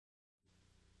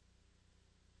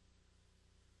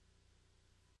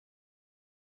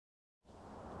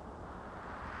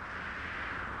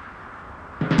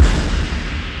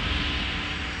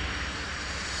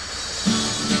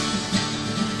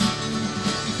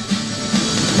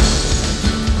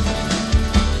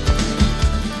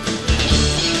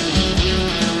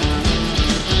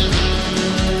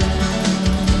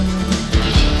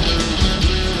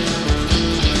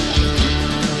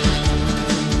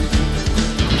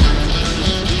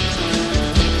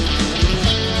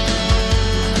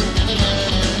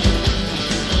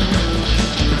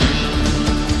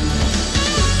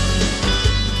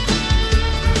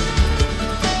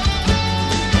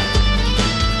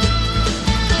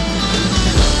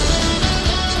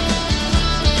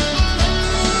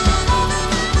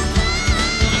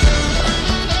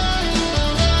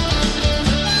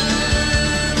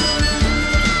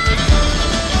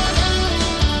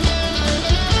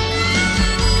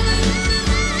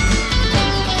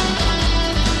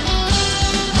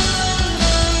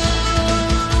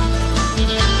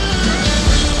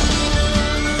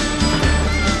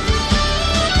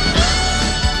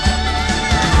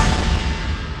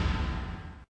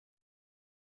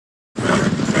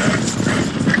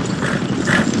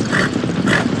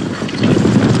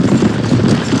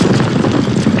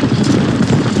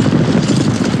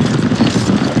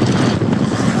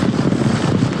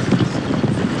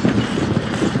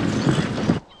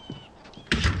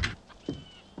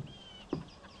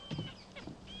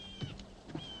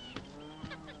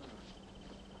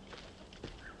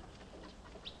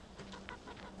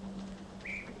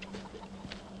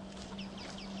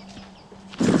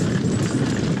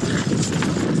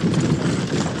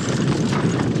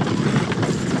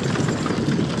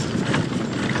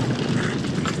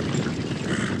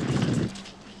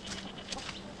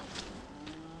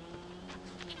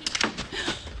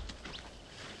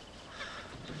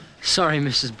Sorry,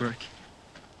 Mrs. Burke.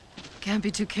 Can't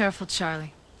be too careful,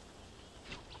 Charlie.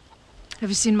 Have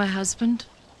you seen my husband?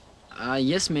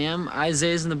 Yes, ma'am.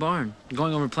 Isaiah's in the barn,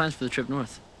 going over plans for the trip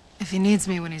north. If he needs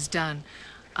me when he's done,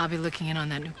 I'll be looking in on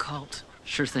that new cult.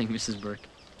 Sure thing, Mrs. Burke.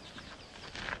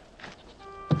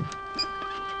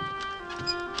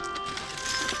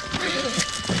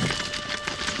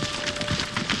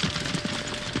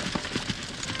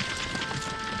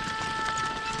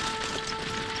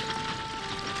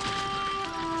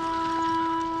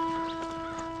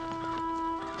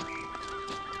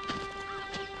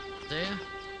 Isaiah,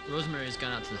 Rosemary's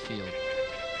gone out to the field.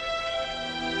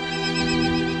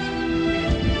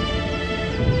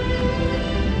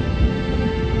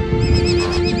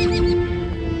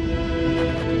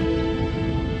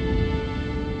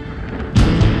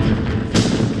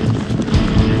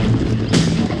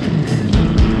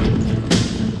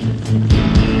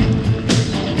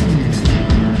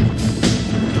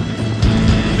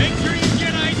 Make sure you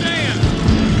get Isaiah!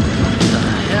 What the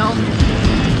hell?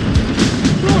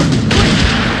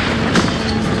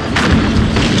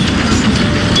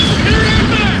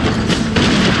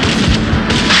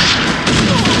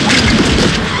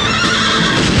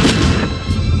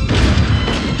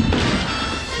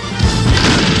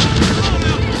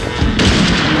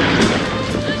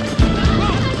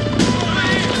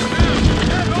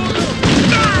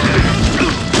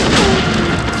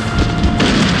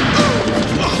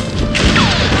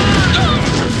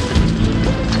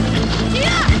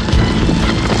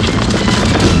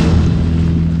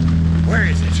 Where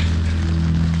is it?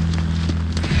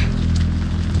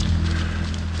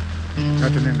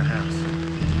 Nothing in the house.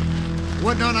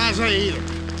 Wasn't on Isaiah either.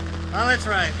 Oh, that's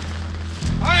right.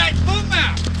 All right, move him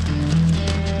out!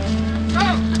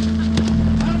 Go!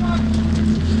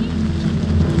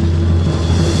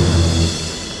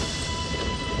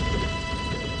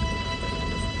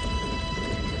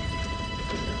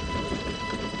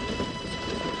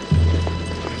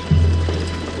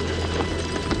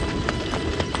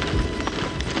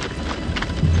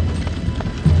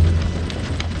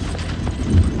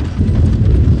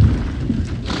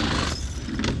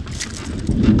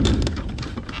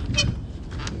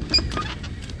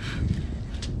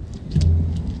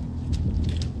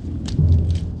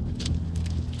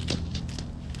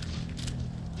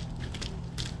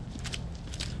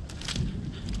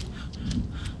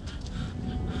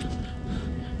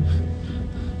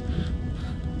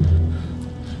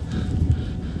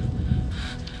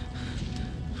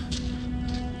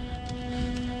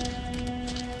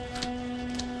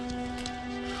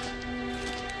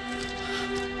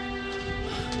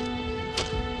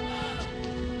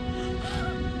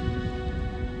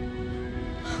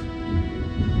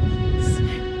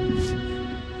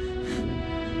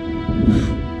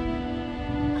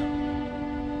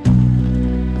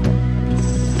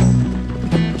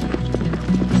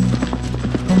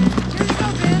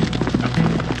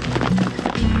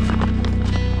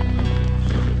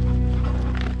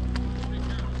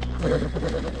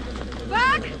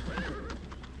 Buck!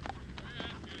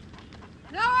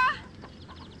 Noah!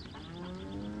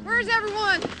 Where's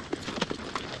everyone?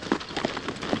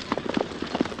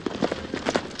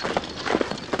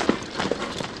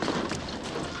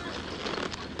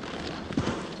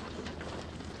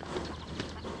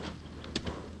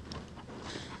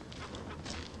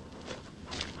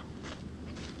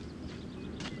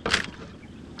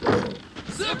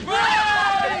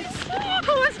 Surprise!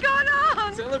 What's going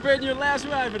on? Celebrating your last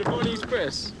ride for the Pony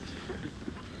Express.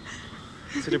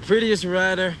 To the prettiest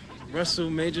rider Russell,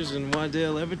 Majors, and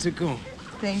Waddell ever took home.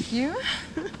 Thank you.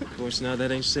 Of course, now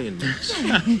that ain't saying much.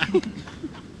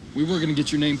 We were gonna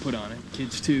get your name put on it.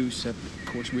 Kids too, except of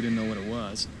course we didn't know what it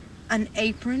was. An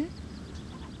apron?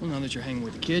 Well, now that you're hanging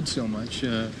with the kid so much,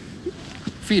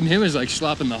 feeding him is like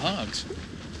slopping the hogs.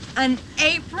 An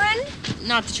apron?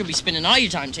 Not that you'll be spending all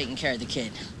your time taking care of the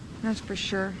kid. That's for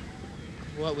sure.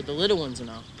 What with the little ones and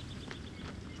all?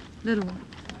 Little one.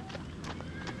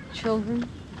 Children?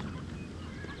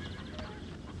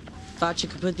 Thought you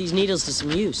could put these needles to some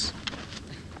use.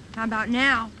 How about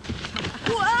now?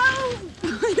 Whoa!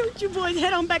 Why don't you boys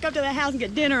head on back up to the house and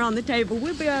get dinner on the table?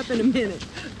 We'll be up in a minute.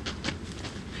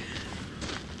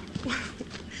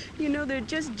 You know, they're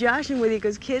just joshing with you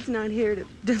because Kid's not here to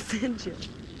defend you.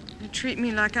 You treat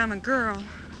me like I'm a girl.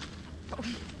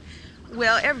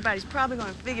 Well, everybody's probably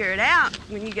going to figure it out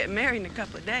when you get married in a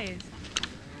couple of days.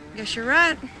 Guess you're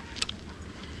right.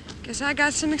 Guess I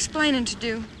got some explaining to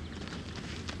do.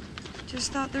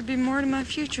 Just thought there'd be more to my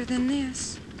future than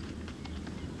this.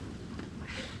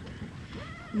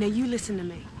 Now, you listen to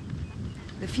me.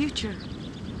 The future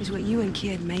is what you and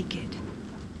Kid make it.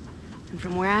 And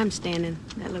from where I'm standing,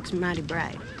 that looks mighty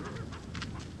bright.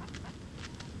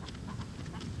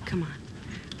 Come on.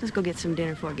 Let's go get some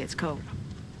dinner before it gets cold.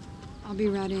 I'll be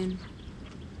right in.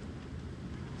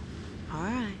 All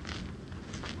right.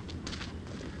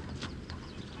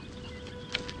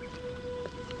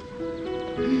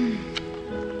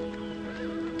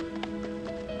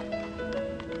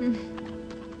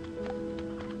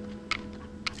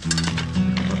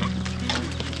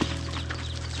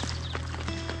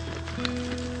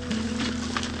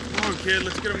 Come on, kid,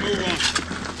 let's get a move on.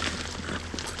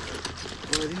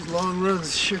 Boy, these long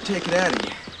runs sure take it out of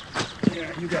you.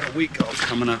 Yeah, you got a week off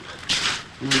coming up.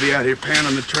 I'm gonna be out here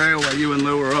panning the trail while you and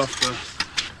Lou are off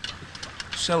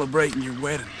celebrating your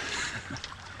wedding.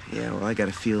 Yeah, well, I got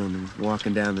a feeling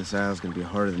walking down this aisle is gonna be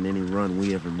harder than any run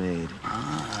we ever made.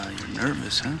 Ah, you're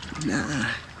nervous, huh? Nah.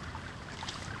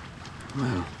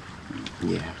 Well,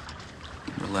 yeah.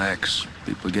 Relax.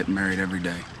 People are getting married every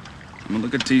day. I mean,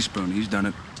 look at Teaspoon. He's done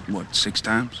it, what, 6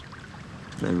 times?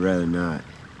 I'd rather not.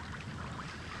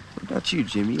 What about you,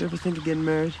 Jimmy? You ever think of getting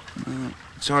married?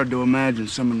 It's hard to imagine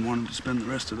someone wanting to spend the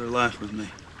rest of their life with me.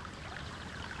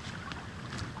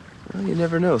 Well, you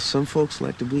never know. Some folks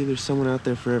like to believe there's someone out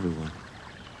there for everyone.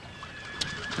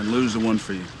 And Lou's the one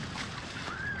for you.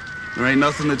 There ain't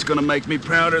nothing that's gonna make me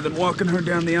prouder than walking her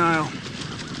down the aisle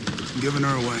and giving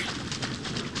her away.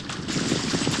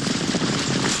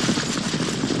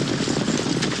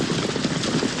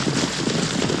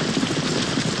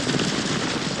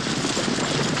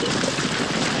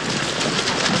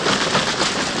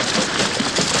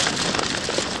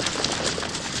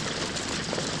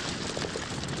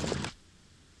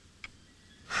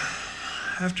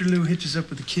 After Lou hitches up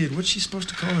with the kid, what's she supposed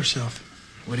to call herself?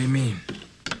 What do you mean?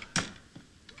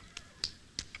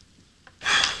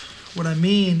 What I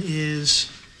mean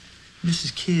is,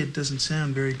 Mrs. Kidd doesn't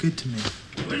sound very good to me.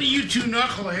 When are you two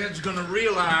knuckleheads gonna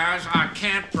realize I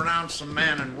can't pronounce the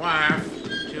man and wife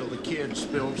till the kid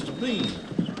spills the beans?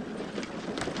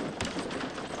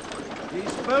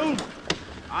 Teaspoon,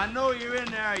 I know you're in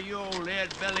there, you old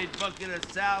lead-bellied bucket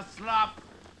of south slop.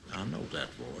 I know that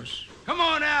voice. Come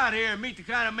on out here and meet the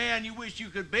kind of man you wish you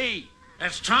could be.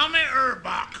 That's Tommy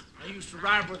Erbach. I used to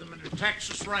ride with him in the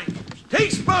Texas Rangers.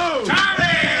 Teaspoon! Tommy!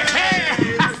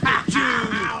 Hey, Mr.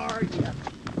 Jew! How are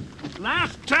you?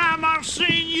 Last time I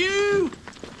seen you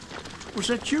was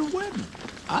at your wedding.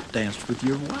 I danced with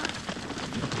your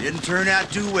wife. Didn't turn out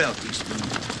too well, Teaspoon.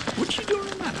 What you doing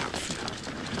in that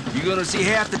outfit? You're gonna see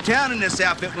half the town in this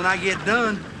outfit when I get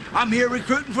done. I'm here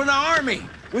recruiting for the army.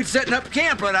 We're setting up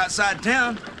camp right outside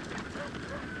town.